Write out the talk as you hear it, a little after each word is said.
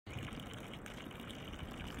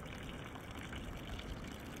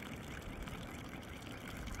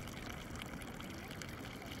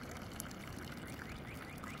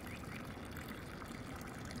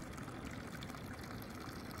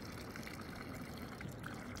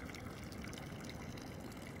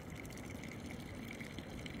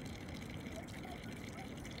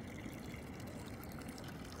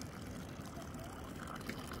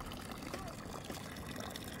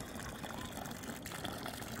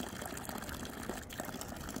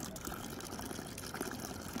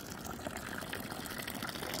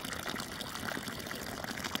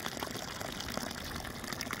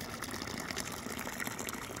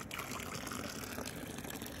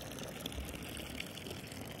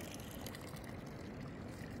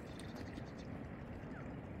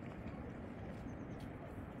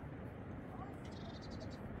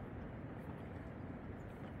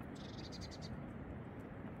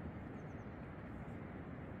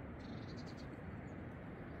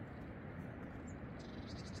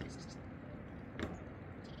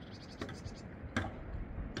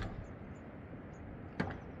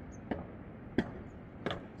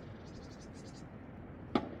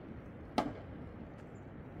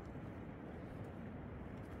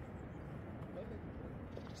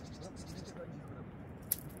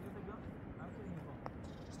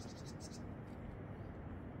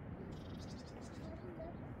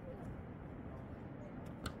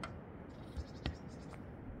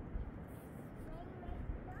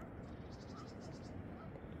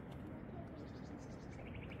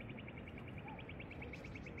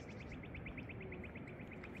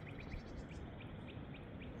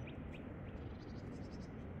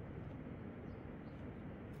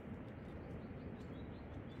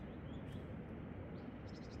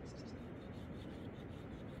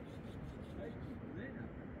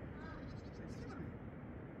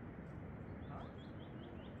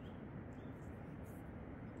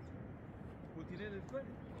Putine le fai?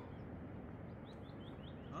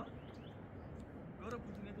 Ha? Gara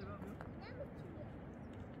putine te yapıyor.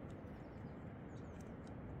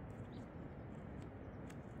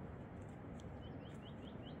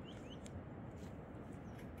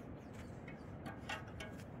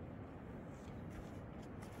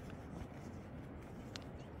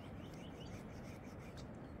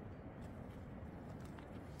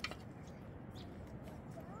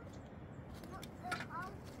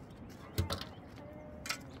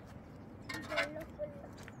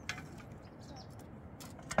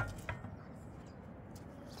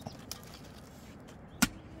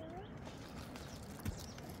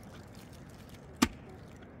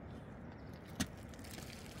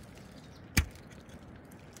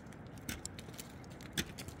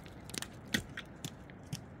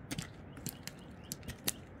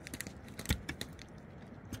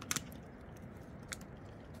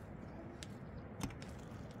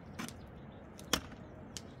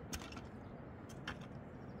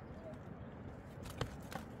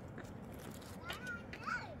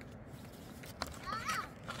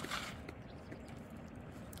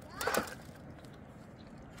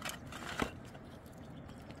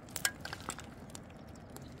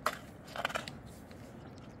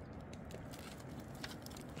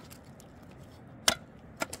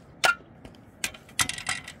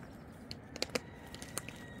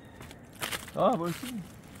 Ah, voi sì.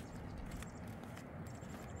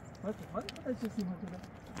 Guarda c'è si mangia.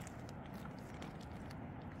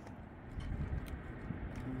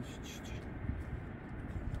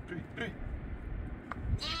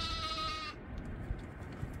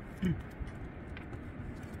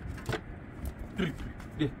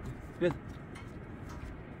 Vedi.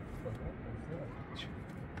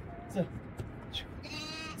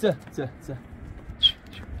 Ză.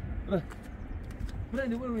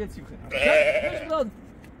 Prendi, voi nu ți-o crede. Ești brad.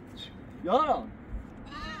 Iara.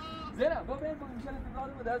 Zera, va bem, Michele pe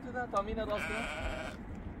bradul meu de altul, da, tamina roastă.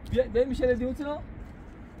 Vei Michele de uțină?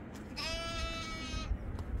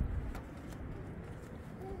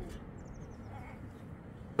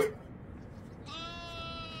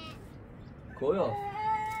 Koya.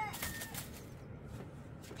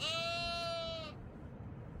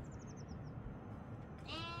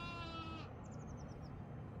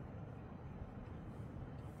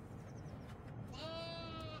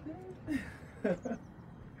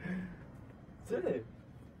 Sene.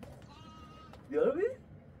 Yara bir?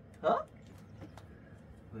 Ha?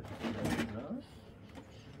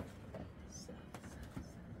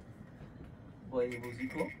 Vay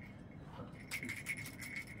músico.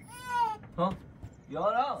 Ha?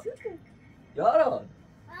 Yara. Yara.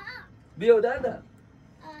 Bia nerede?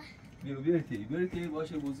 Bir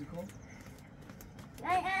başı músico.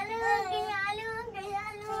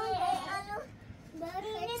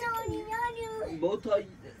 Bota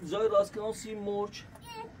جای راست کنم سی مرچ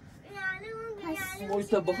مرچ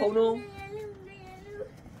تا بخونم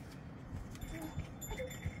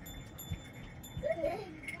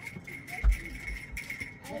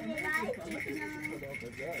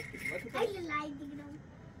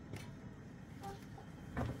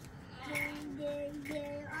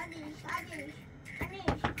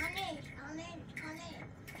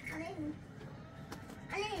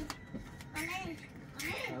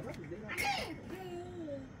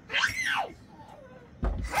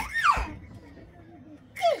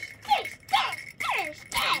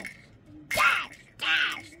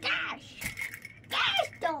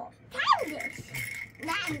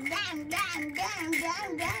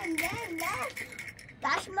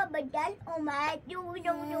Das mal bedel oma du.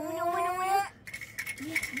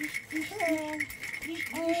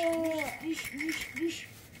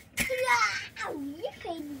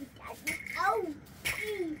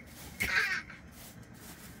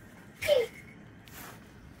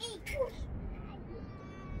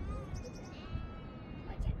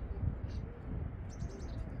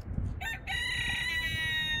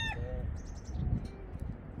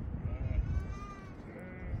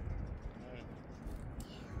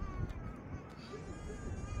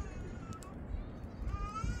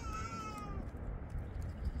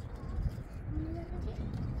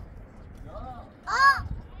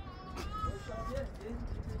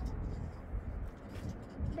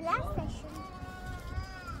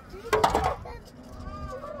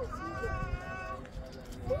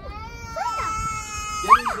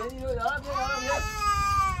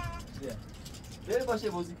 بره باشه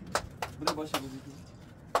بازی کن. بره باشه بازی کن.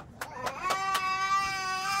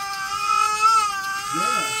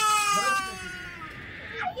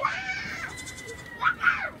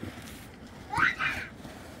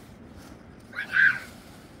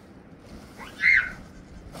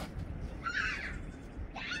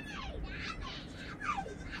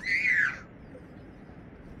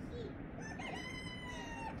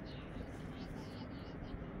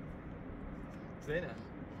 Zeynep.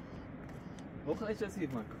 Volkan hiç nasıl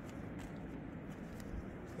gitmek?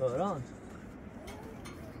 Doğran.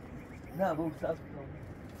 Ne bu saat mı?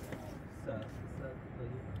 Saat.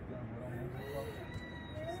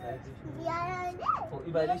 O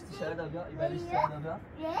iberleş dışarıda ya, iberleş dışarıda ya.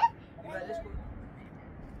 İberleş koy.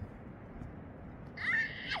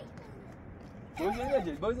 Boy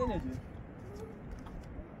zeynece, boy zeynece.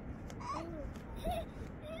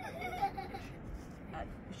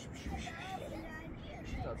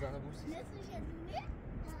 Sana bu siz.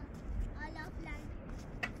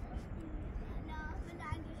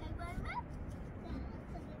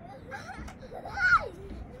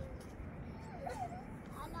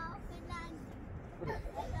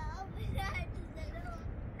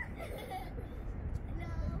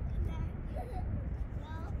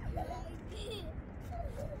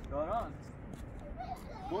 Doğran.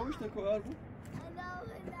 Bu işte koyar bu.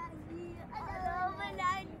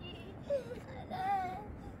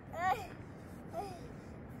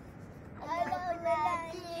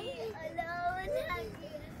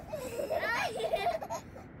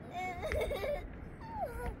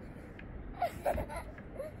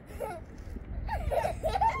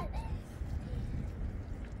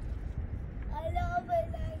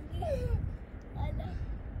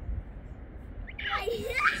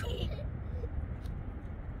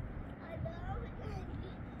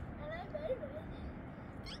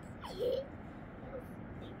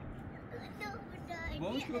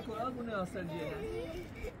 Vamos procurar algum negócio ali, né?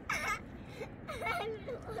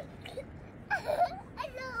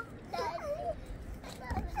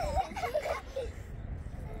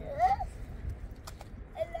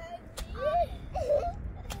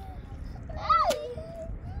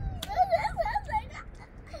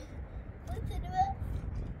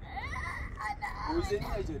 Buzenin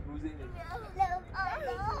acı, buzenin.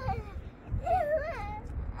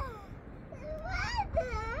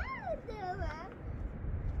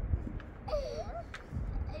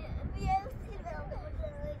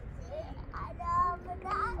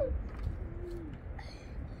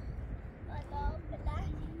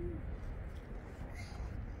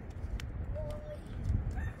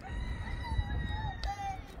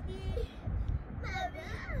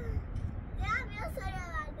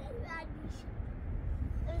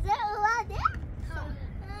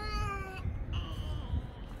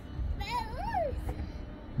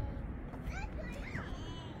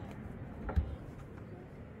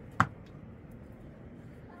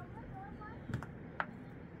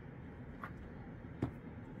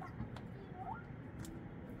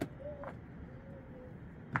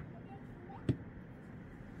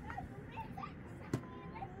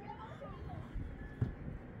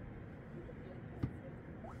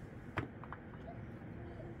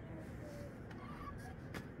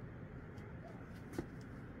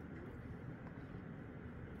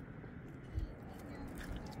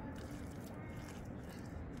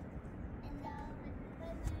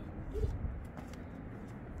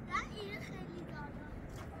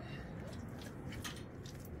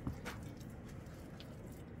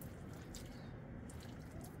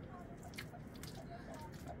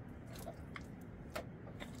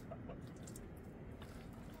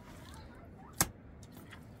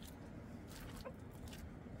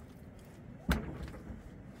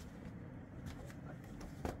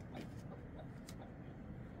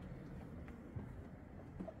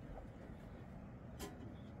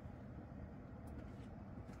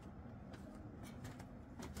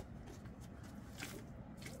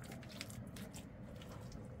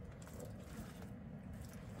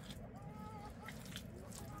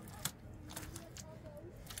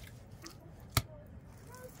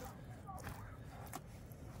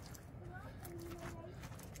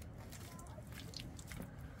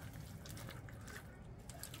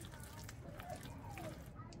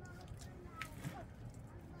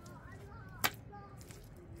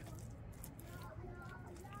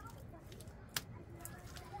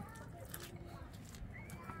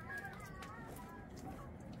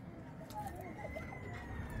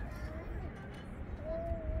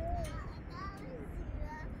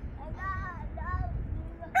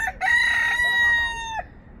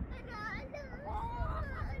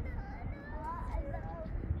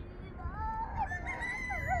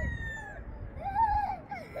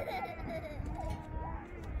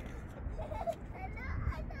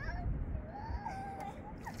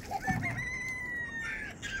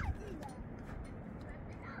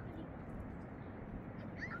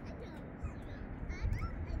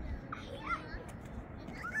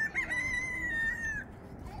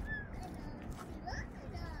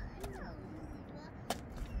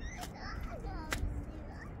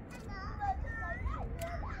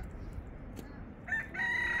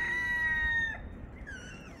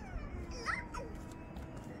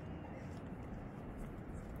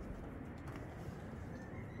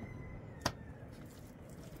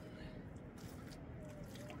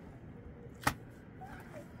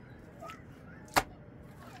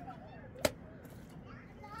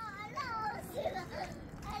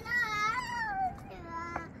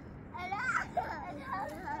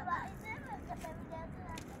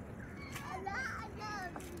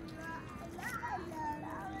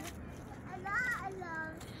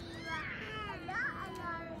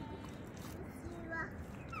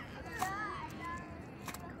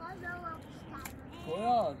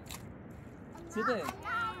 چته؟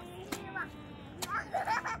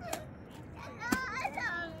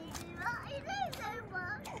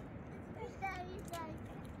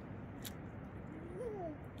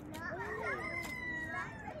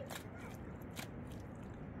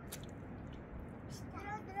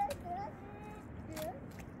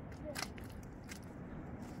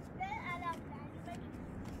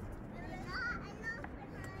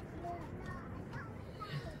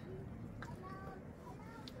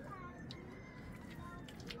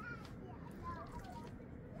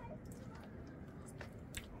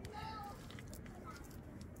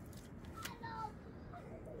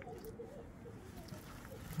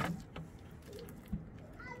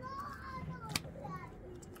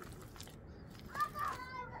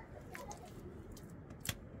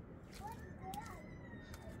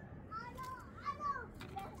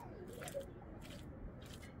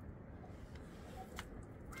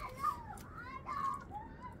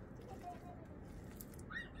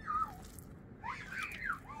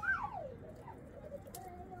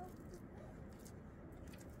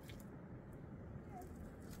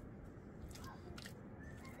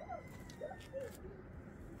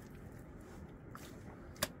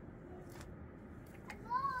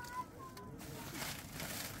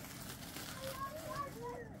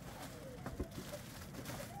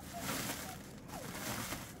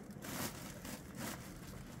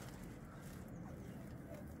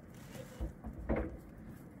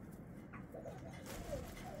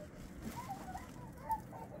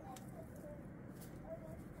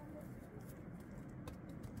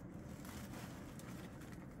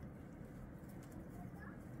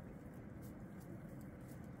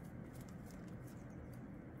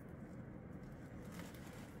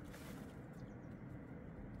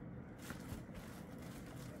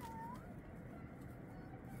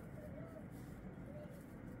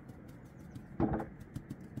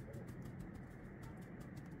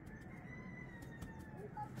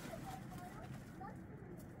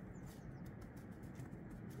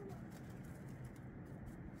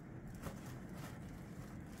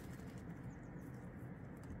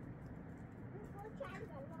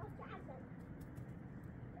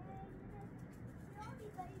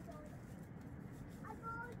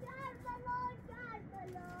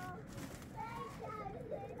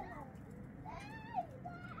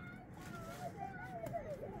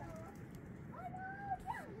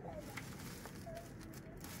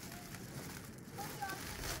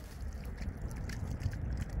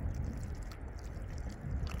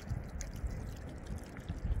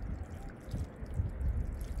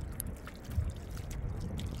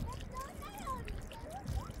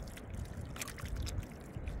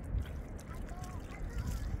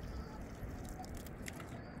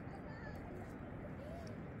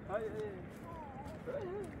 Hayır.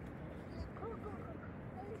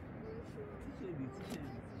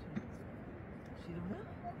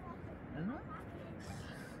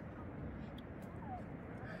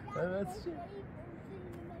 Evet.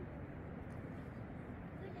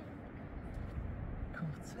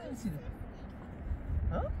 Kommt sie?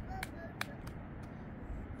 Ha?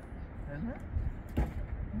 Evet.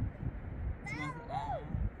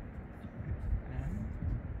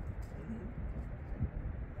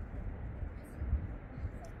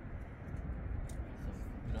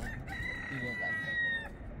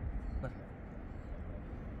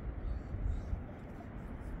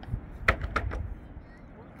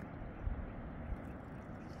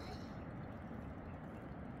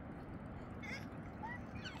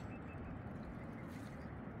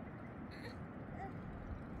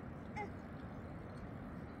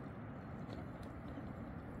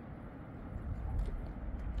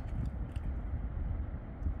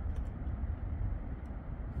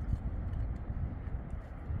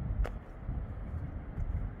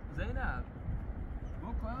 زينب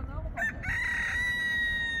بكو انا ما بقدر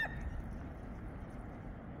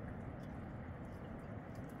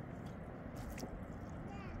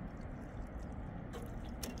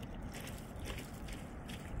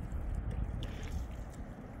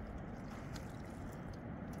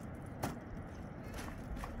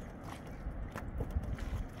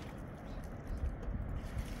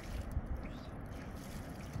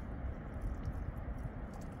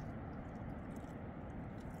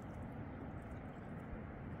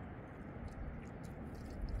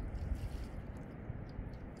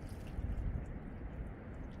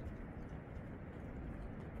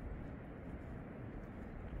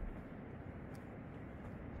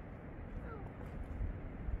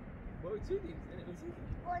Ötüydü.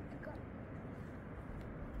 Vodka.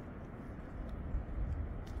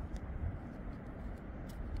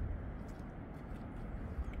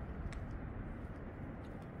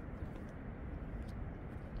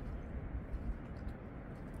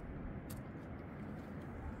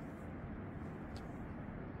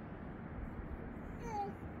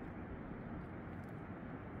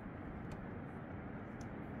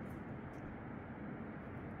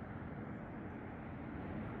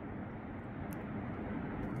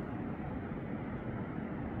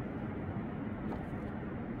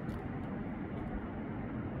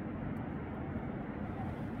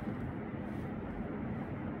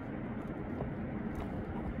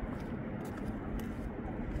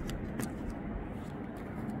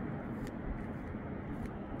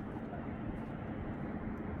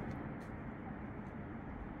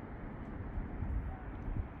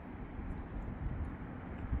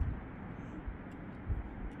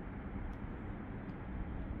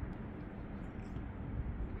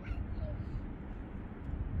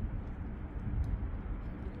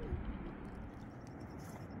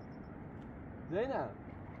 زينب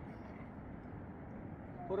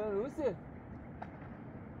قرآن روسي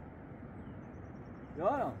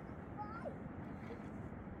يارا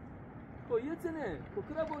كويتني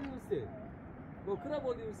بكرة بوليوسي بكرة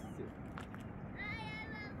بوليوسي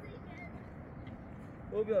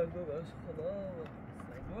او بیار خلاص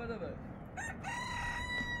ولا بقى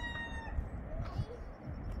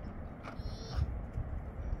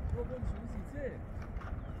بابا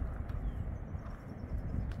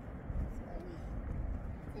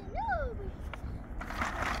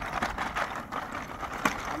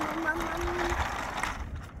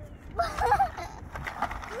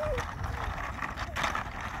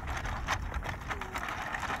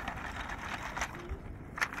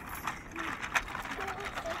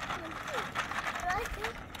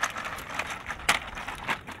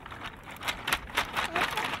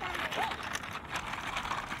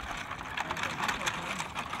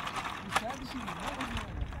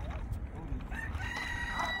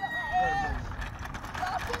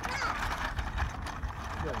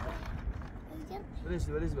شو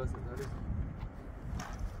نسيتي وليش بس وليش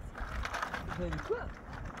هاي quoi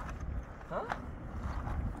ها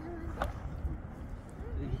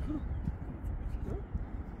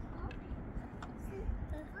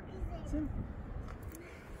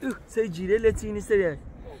سجله لاتيني سريع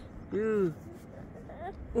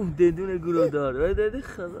دندون گرودار بعد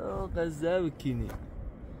خدا قزا بکنی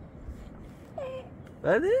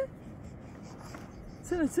بعد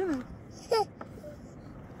سنه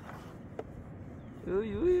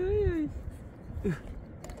اوی اوی اوی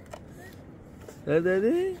بعد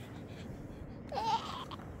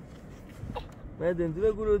بعد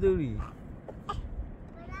دندون گروداری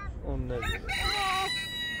اون نگه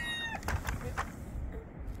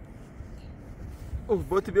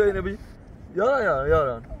بوت بیای نبی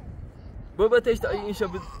یاران بابا تشت این شب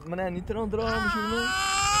من هنی تران درام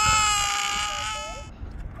شونه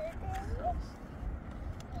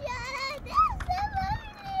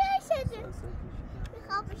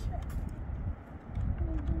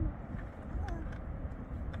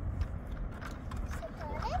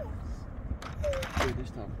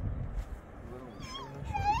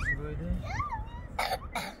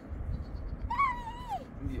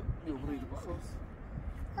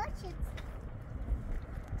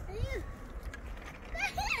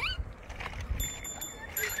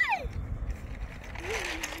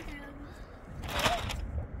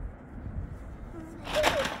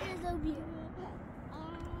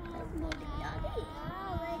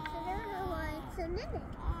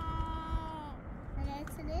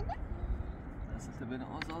بين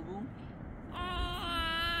آزادون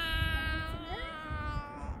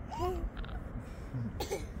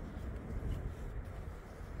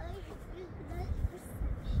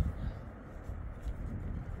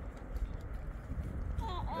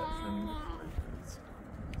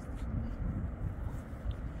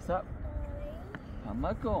سب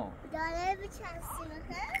همه کن داره بچستی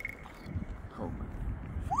بخیر خوب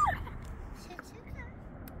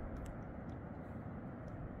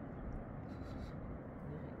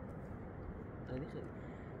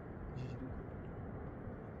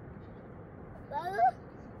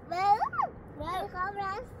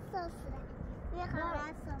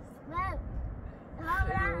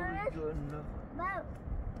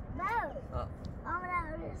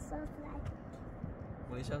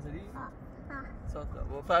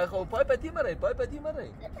خب پای پتی مره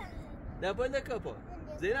نه پای نکاپا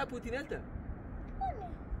زینا پوتینلتا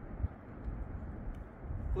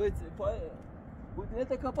پای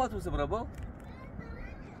پوتینلتا کاپات موسه برابا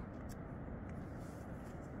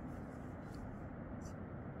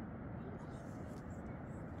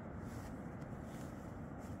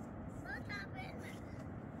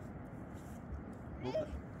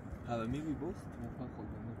هذا ميجي بوست ممكن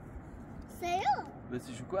خلنا سيو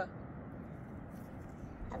بس شو كوا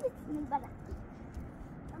أبيت من برا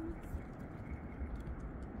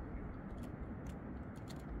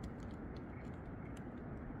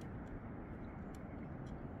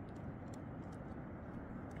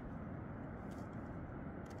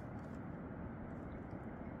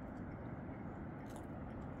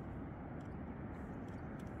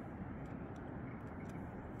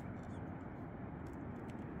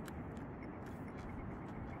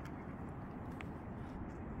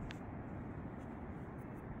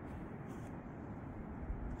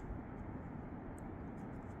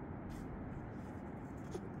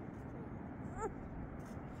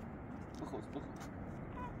بخوز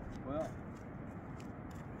ويا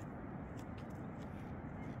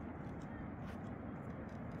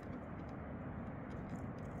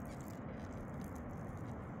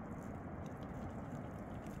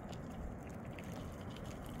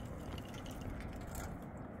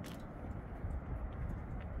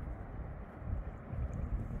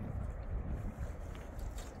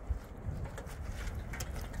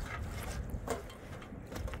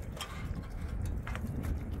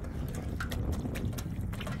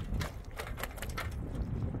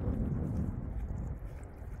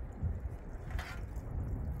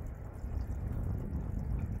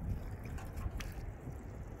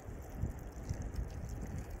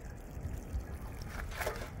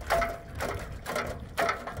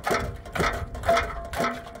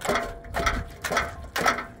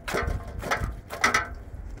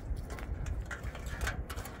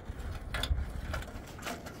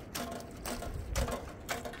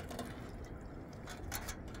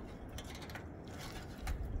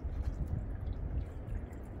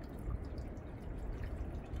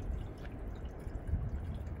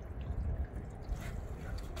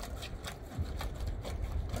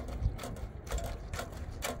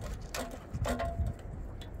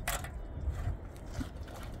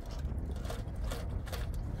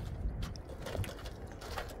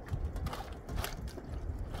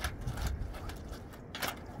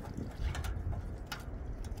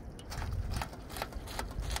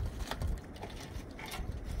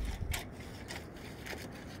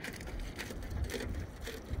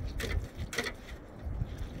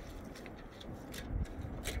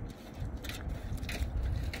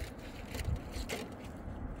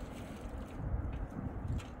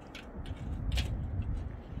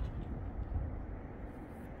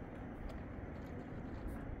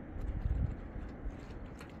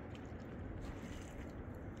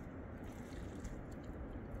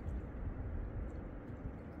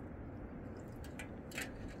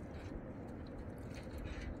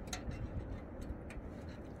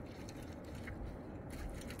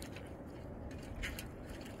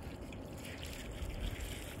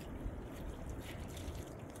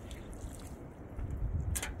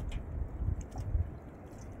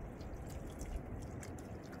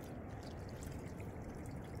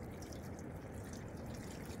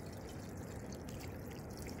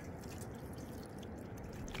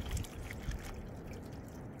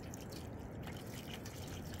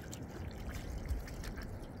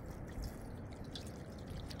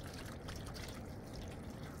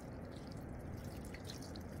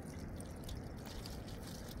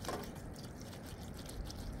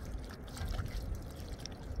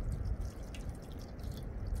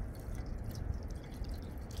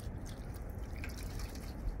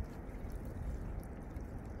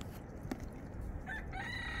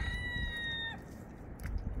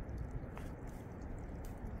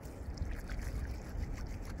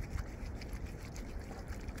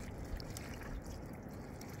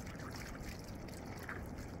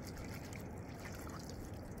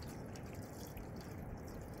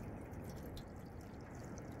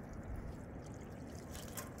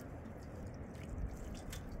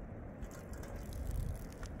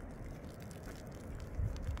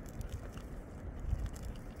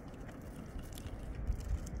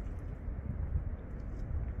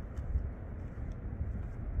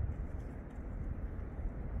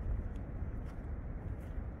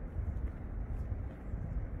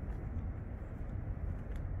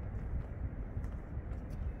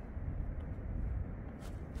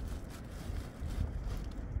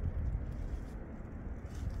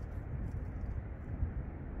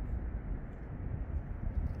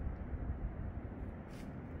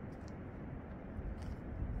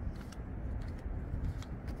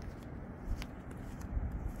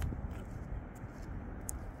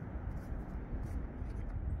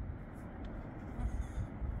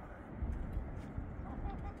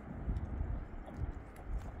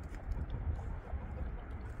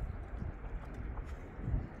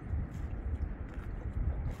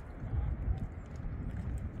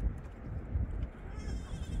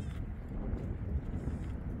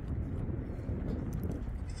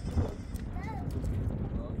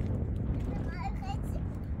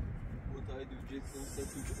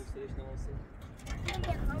بشنواسه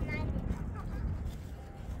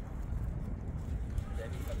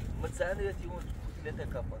متساندة يوم كوتينة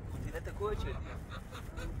كابون كوتينة كويتش ليش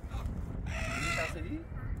عصبي؟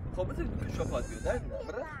 خبطت شوفات بيودان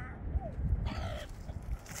برا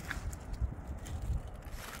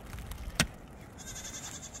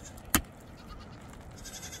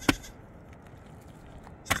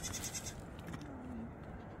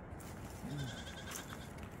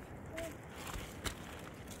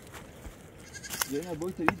يا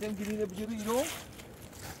بوي تريد تمكنين بجري يوم؟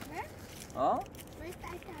 ها؟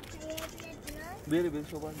 بيري بيري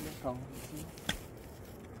شو بعد لا تمام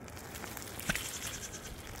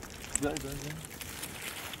جاي جاي جاي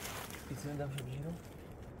كيسين دام شو بيجينو؟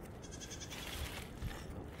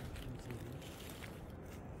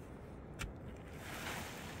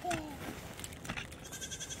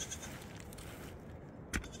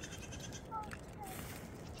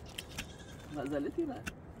 ما زالتي لا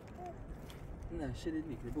لا شديد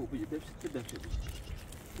ميكري بو بيجي بيمشي تبدا شديد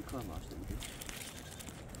تكرار ما عشان بيجي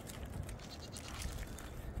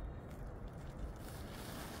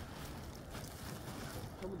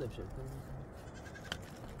كم ده بشكل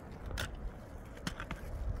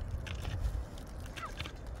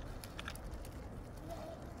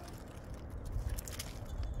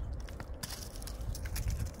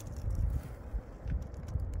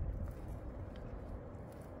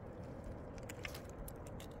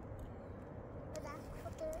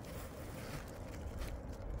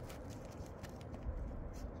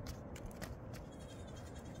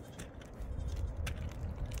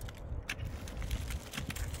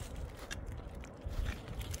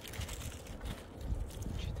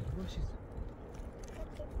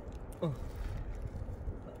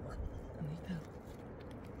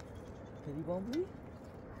Teddy Bombly?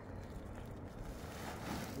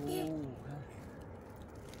 Oh,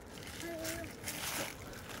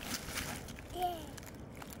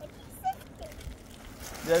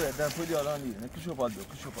 evet, den poli alan değil. Ne kuşu padı,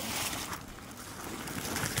 kuşu padı.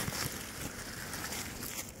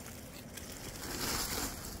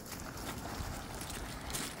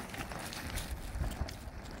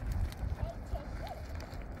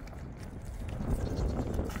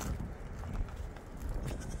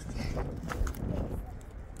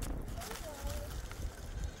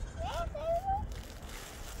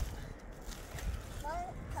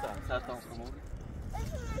 Sert tamam oldu.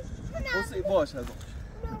 O boş hadi.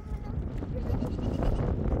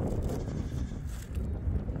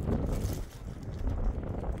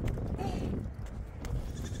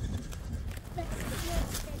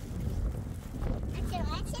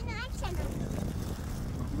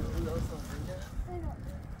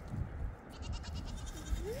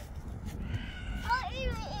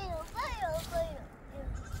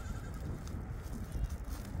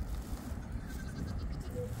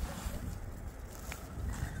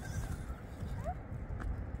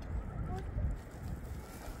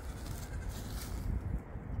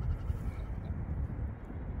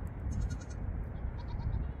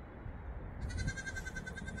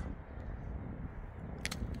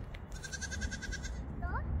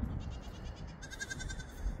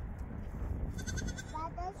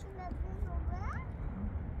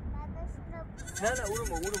 لا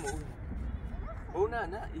ورمه هو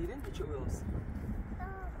نا يرين تشوي وصل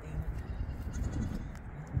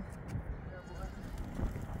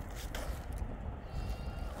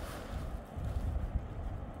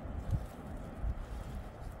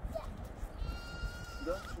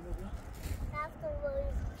ده شنو ده؟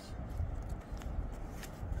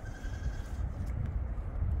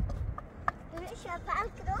 شايفة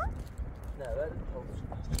الكرو؟ لا بعد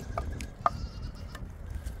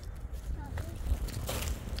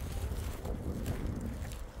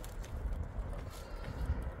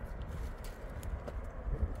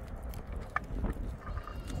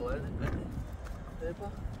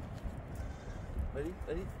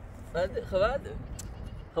بعد خباد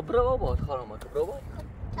خبره بابا خرامه خبره بابا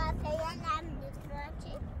تاسيا نعم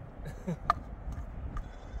دلوقتي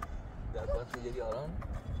ده بس يجي آرام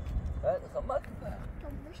بعد خمات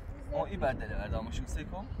او ای بعد داره بعد آموزش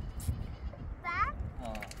سیکم بعد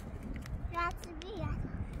رات بیا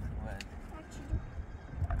بعد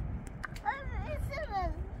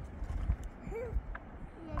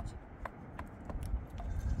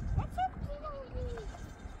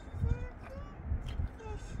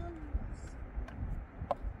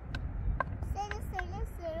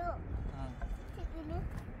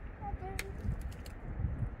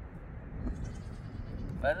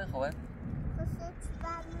بعد خواد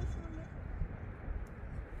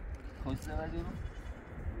خوش بعد یورو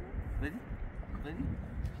بدی بدی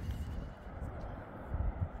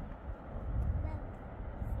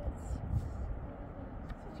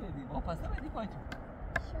میخوای تو؟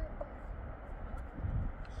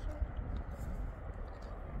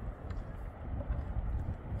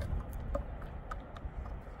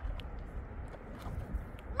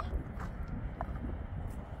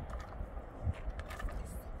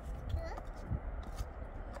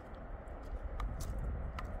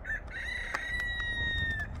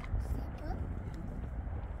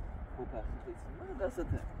 دسته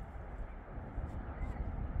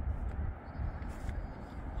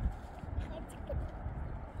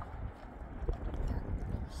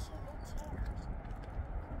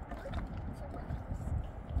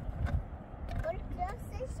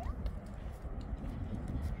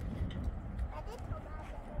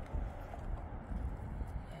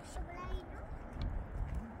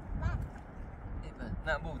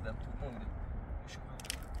نه بودم تو موندم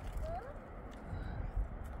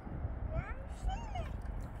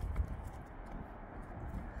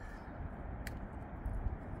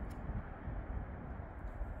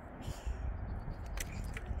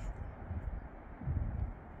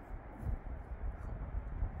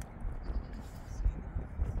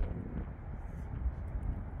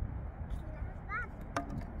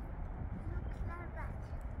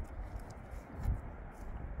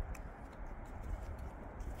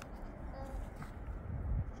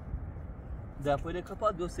Depois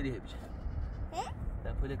kapat gösteriyor bir şey.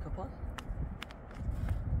 Depois kapat.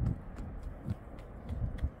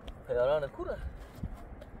 Kayarana kura.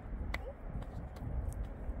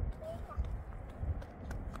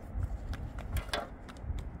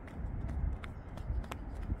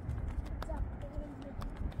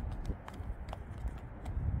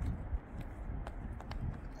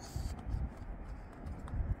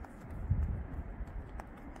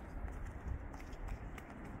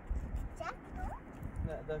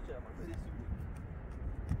 Dah cakap mak tadi sibuk.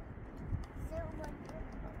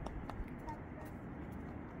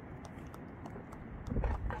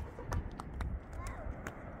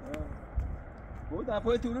 Bu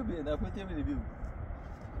depoya turu bir, depoya temeli bir.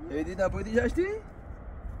 Evde depoya geçti?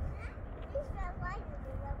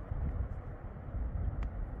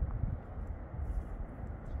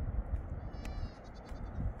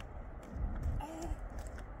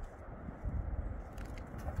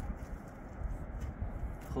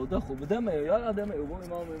 خدا خوب دمه یا آدمه او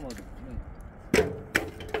امام اماده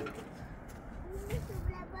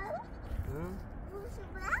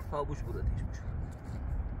ها بوش براتیش بوش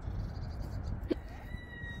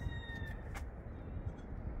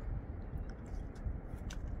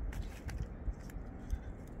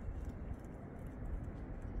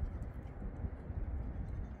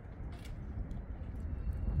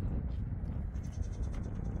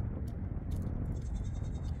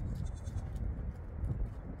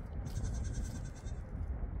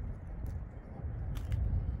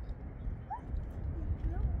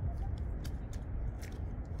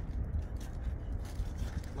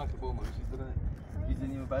ما که با ما چیز داره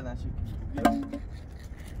بیزنیم و بعد نشکل بیا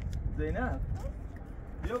زینب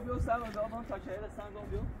بیا سر و دامان تا شهر سنگام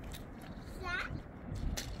بیا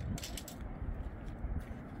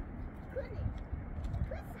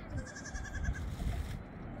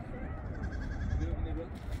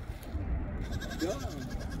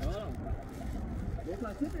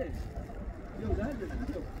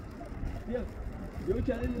بیا بیا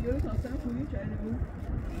چهره دیگه رو تاستن کنیم چهره دیگه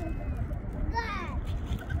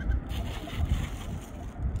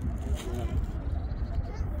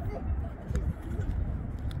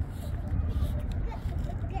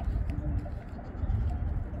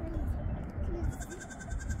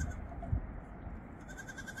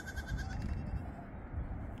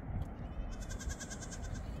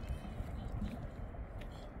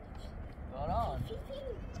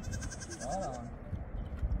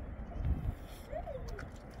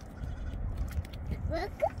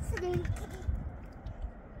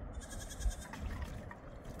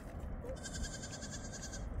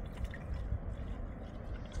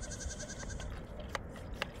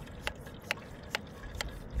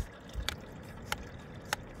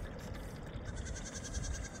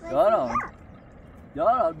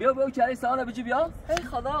یاران بیا کلی سانه بجی بیا ای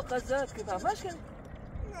خدا قزت که فهمش کنی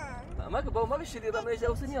نه ما که با ما شدید ما اجازه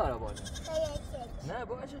واسه نیاره بالا نه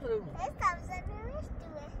با اش خیلی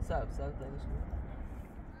سب دانش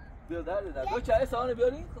بیا در بیا کلی سانه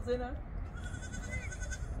بیاری خزینه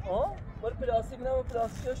ها بر پلاستیک نه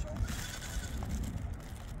پلاستیکشو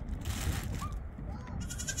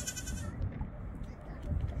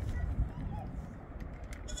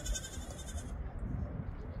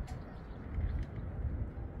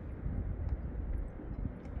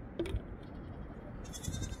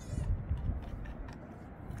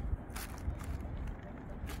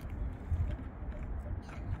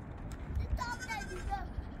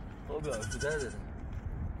خب یا تو داره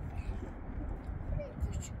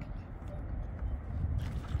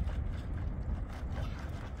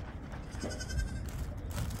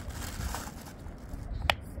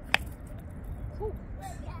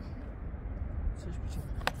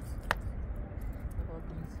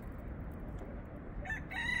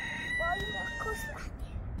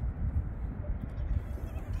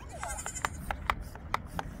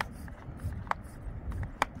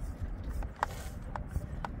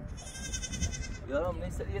یارم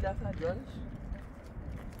نیست یه دفعه جارش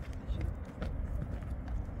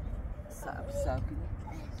سب کنی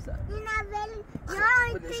نه ولی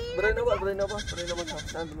برای نبا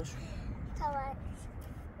چند مشو تمام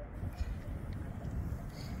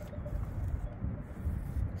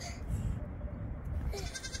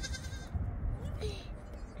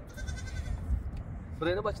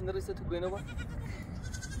برای نبا چند ریسه تو برای نبا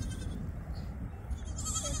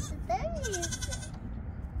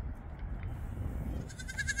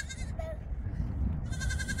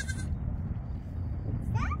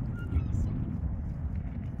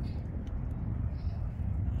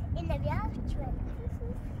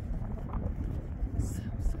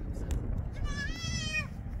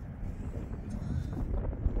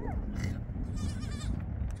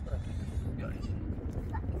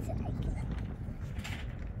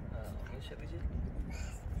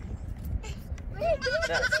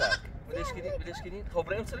نه ساک بلش کنید خب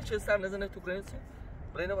بریم سر چه سر نزنه تو بریم سر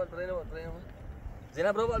برای نبال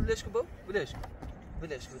زینب رو بال بلش کن بلش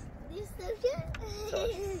کن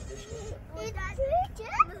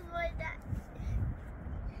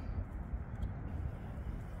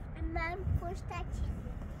من پشتکی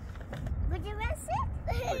بگه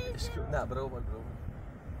بسید نه برو بال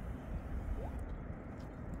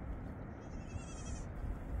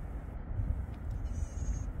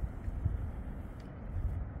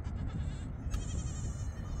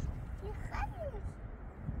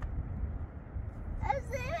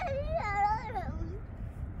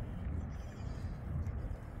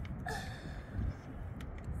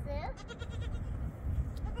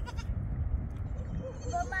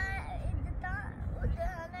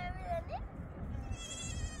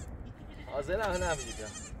زینب هنه همینی بیا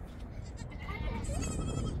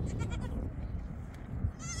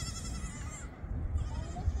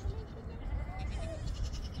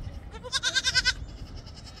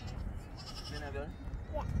زینب بیا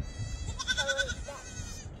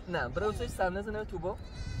نه برو توش سر نزنه تو با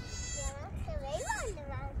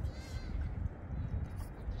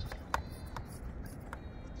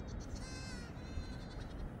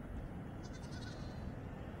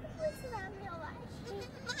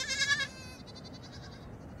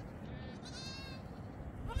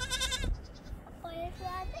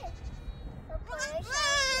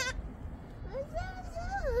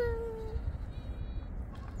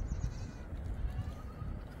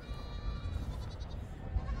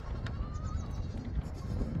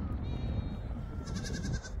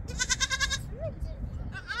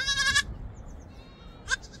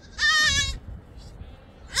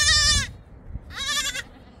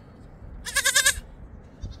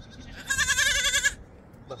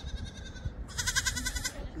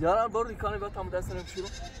یارم برو ریکانه باید تا دست نمیم شروع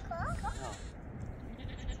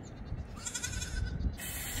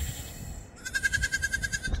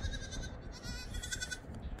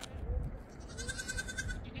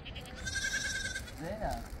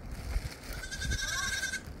زینب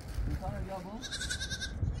ریکانه بیا برو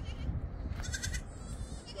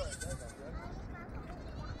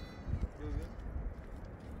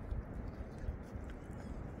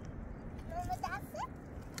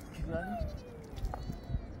کی بیانی؟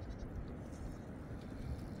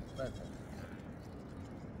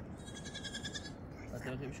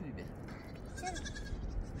 باشه بشوری بیا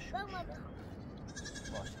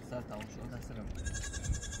باشه سر تموم شد دست نمیم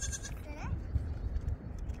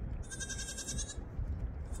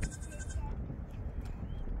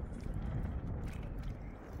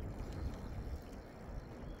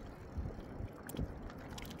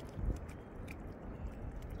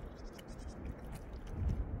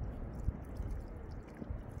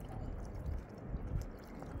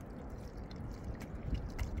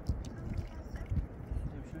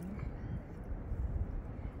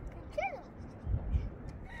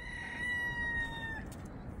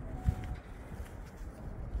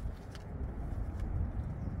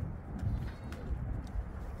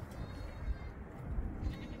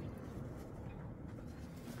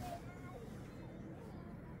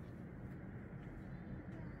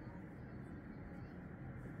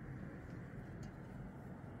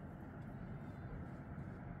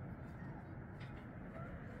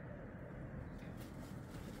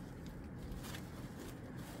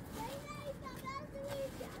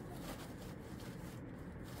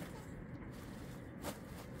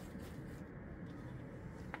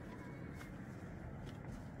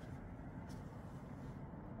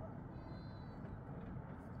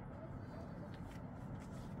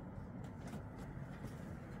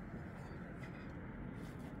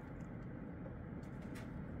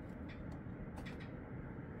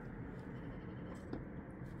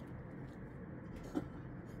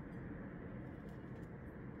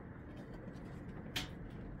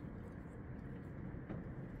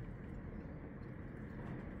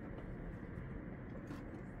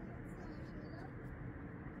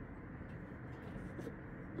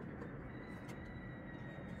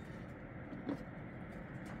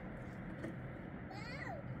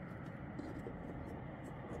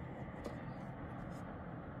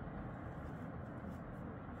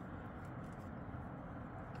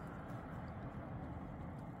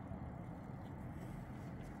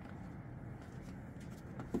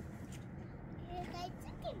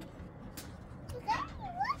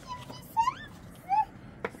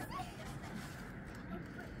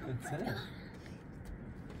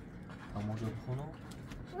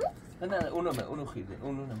نه اونو خیلی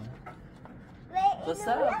اونو نه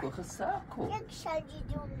خساب کو یک شنجی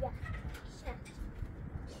دونیا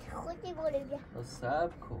خودی بوله بیا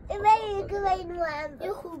خساب کو ایگه اینو هم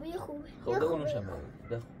یه خوبی خدا اونو شما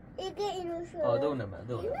ایگه اینو شو دونه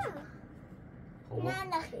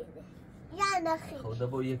نه نخیده یا نخیده خدا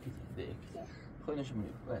با یکی دیگه خود نشون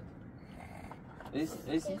میدیم باید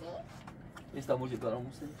ایستا موجه کارم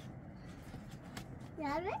موسیش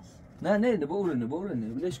نروش؟ نه بولنه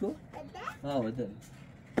بلش کو؟ بده؟ بده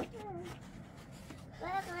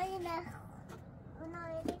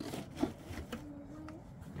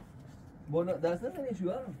بونا دست نزنی شو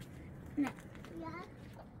یارم نه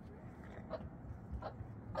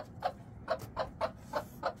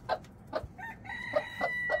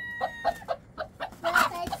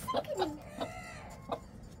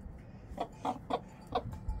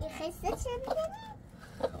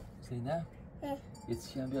زینب یه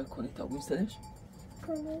چیزی هم بیار کنی تا بوی سرش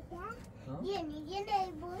کنی یه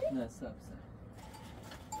نیبوی نه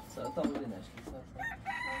سر تا بوی نشکی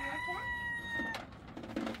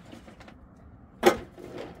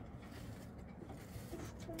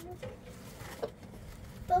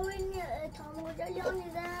با این تا مدل یا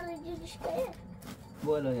میزن رجیلش که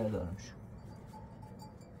بالا یادارم شو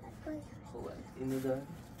خوبه اینو دارم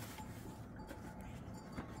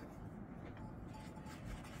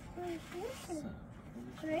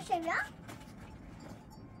کنشه بیا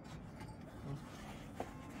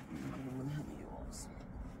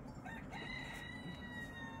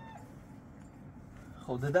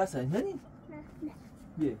خب ده درس هایی ننی؟ نه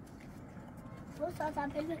بیه بو ساعتا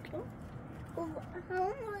پیدا کرو همون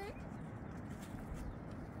موله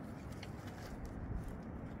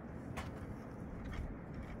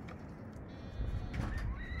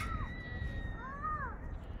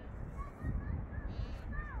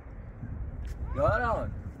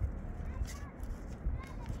یاران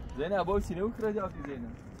زینب باید سینه بکره جاکی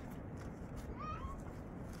زینب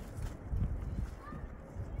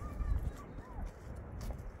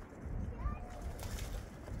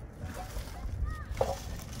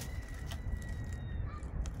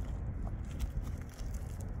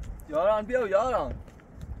یاران بیاو یاران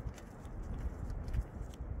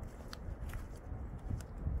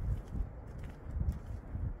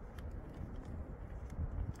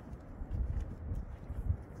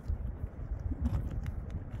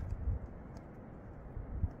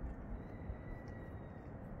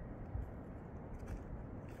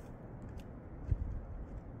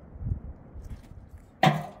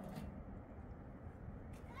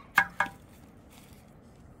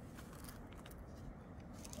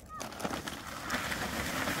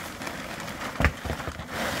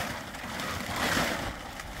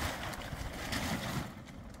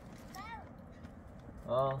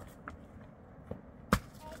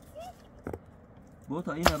بو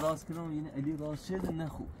تا این راست کنم این علی راست شد نه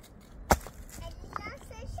خوب علی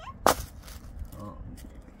راست شد؟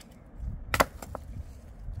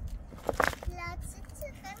 راست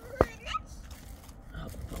چه خمونش؟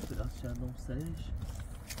 تا راست شدم سرش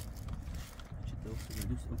چه دوست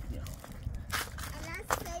دوست اوکی الان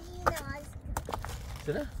سری راست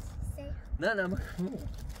چرا؟ نه من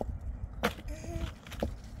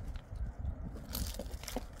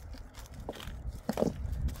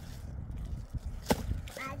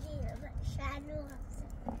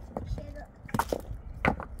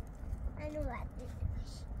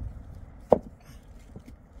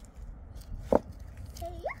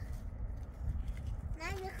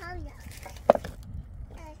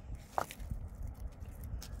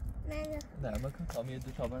نه من kan ta med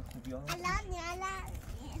ta bara خوبی ها الان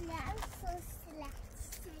سوسله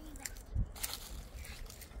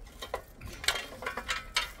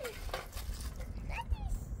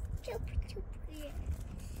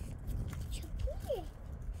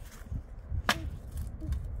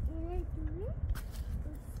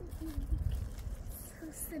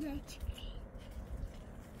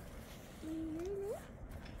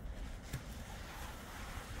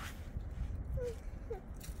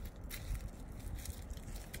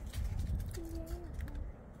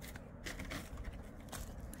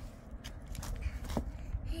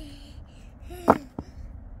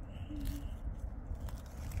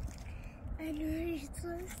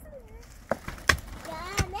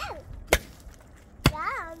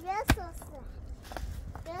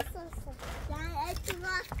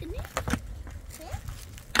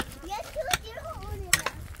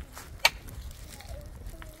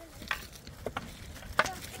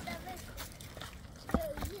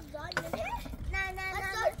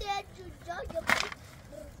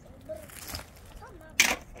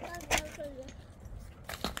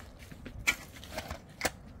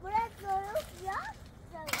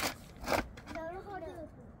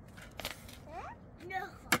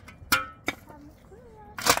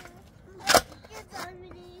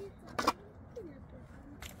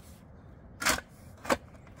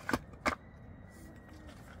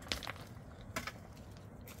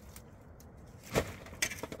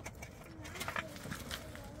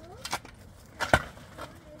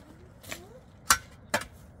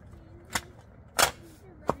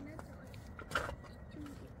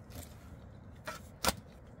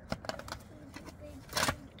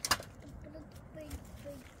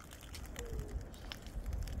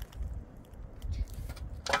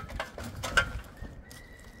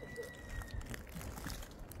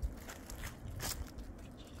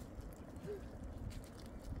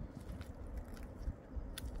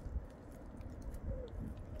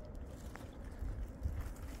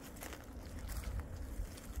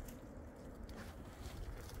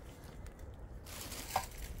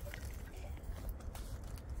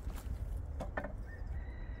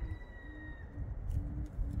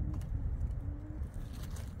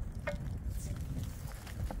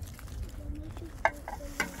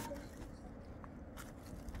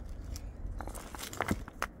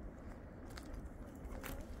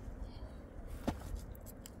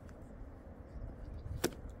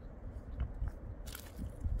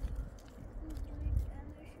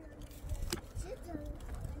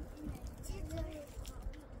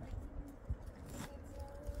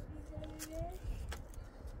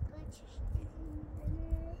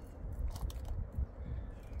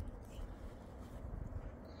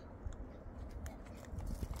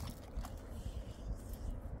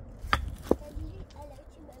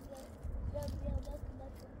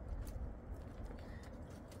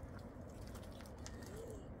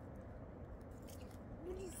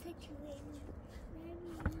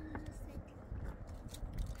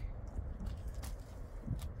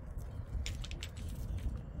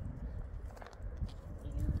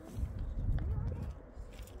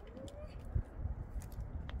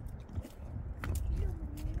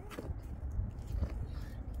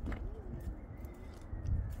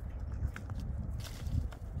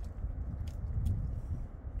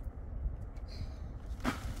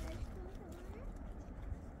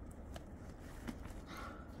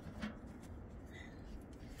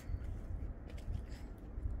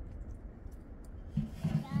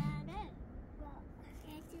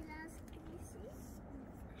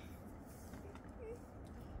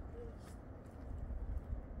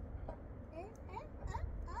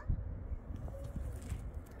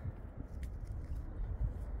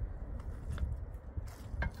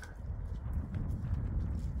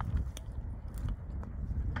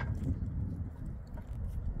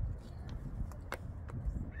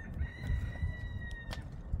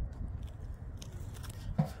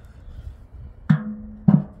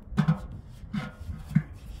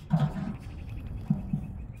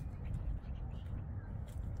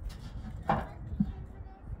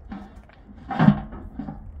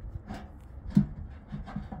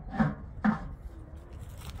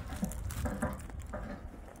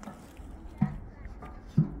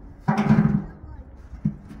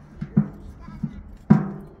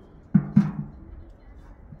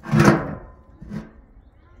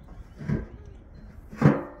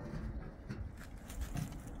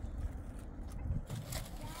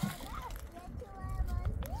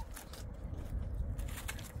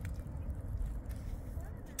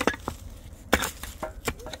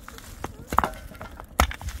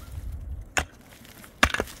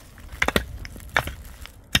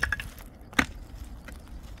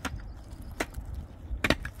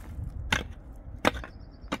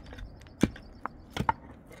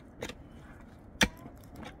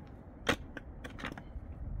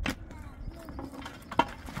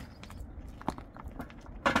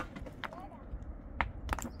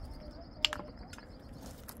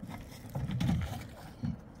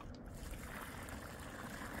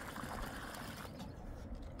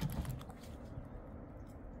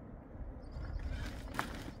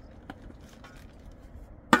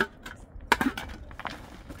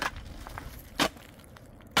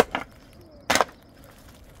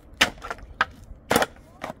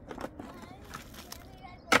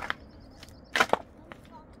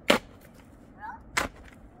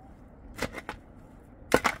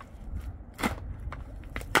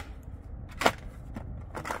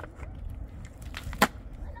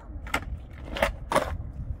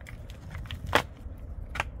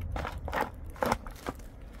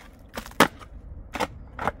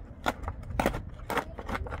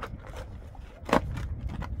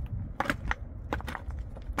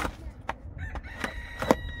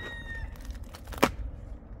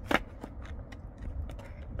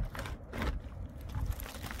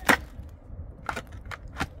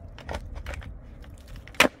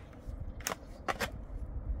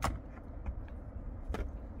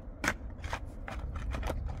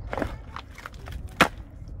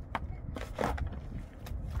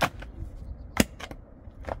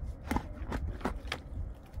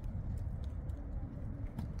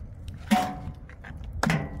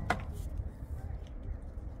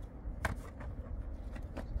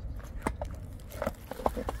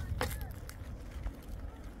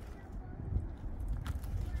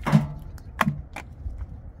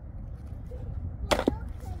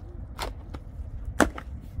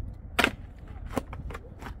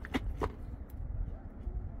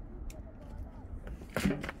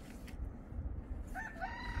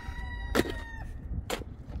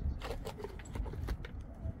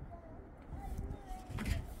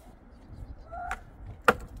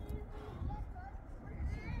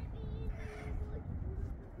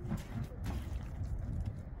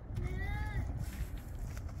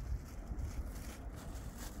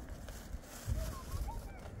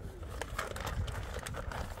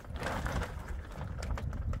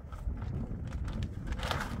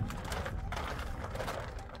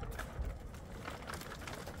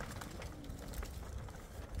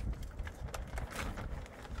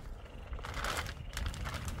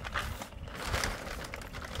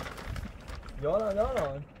Jalan,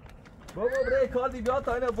 jalan. Bawa bre, kal di biar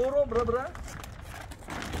tak nak borong, bre bre.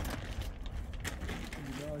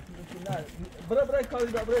 Bre bre, kal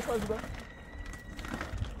di bre, kal juga.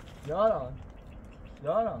 Jalan,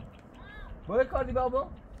 jalan. Boleh kal di bawah?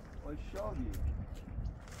 Asyik.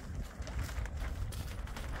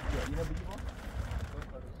 Ya, ini biji apa?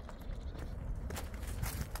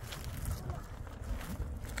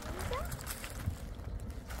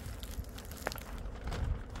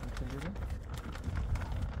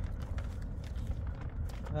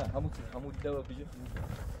 نه همون دیده و پیجه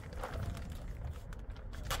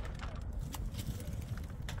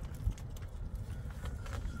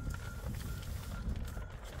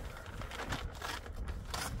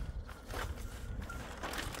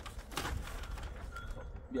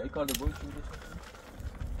بیا ای کار دو بوی چی بوده شد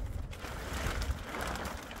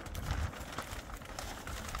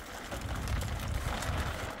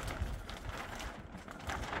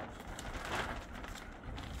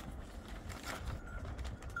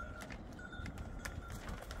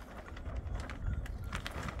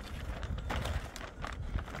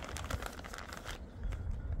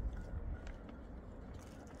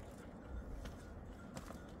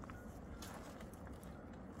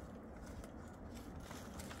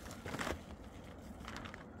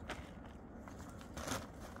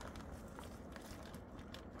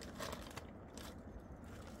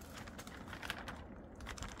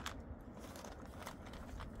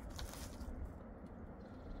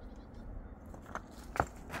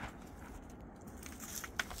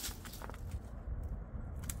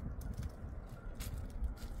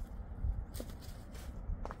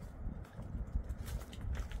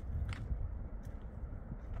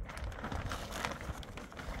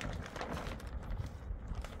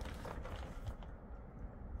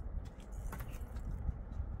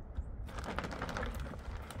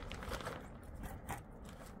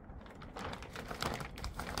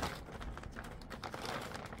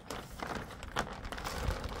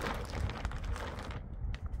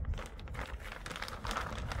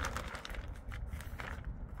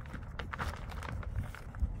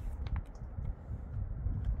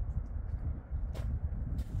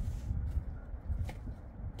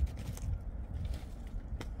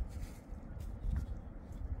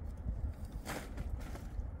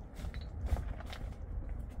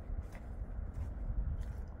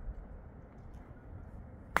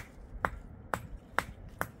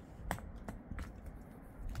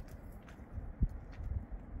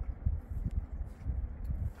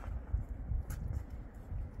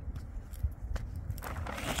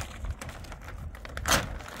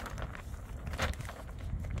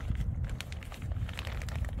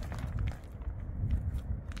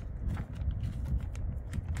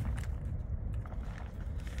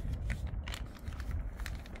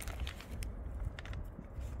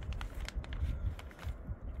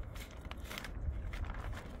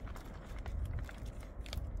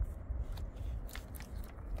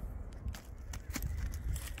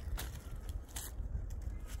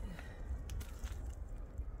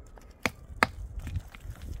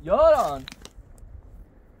یاران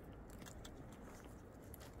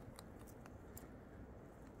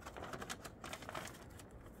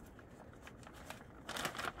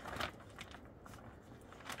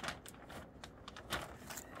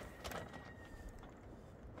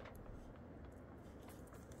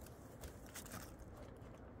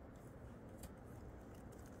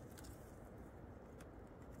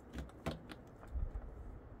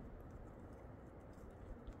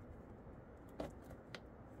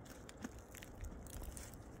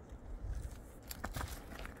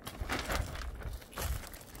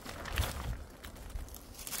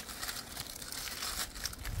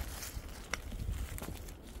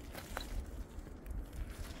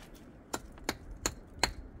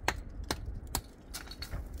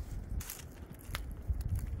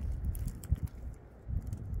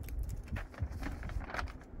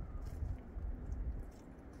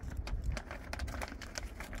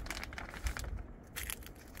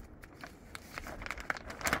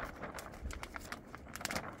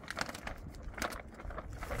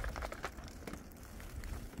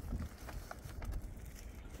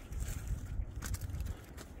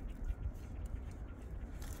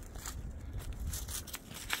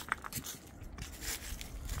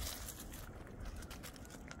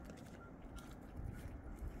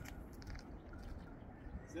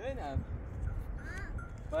زینب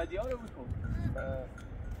باید یارو بکن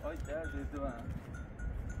آی درد دو هم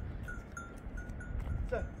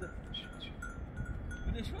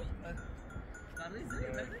بوده شو؟ قراره زنی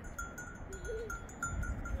بده؟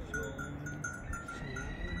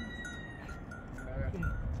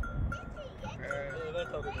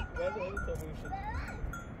 تا بده تا بده شد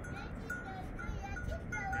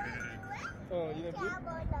یه نبود؟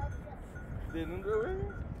 دنون رو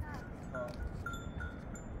بده؟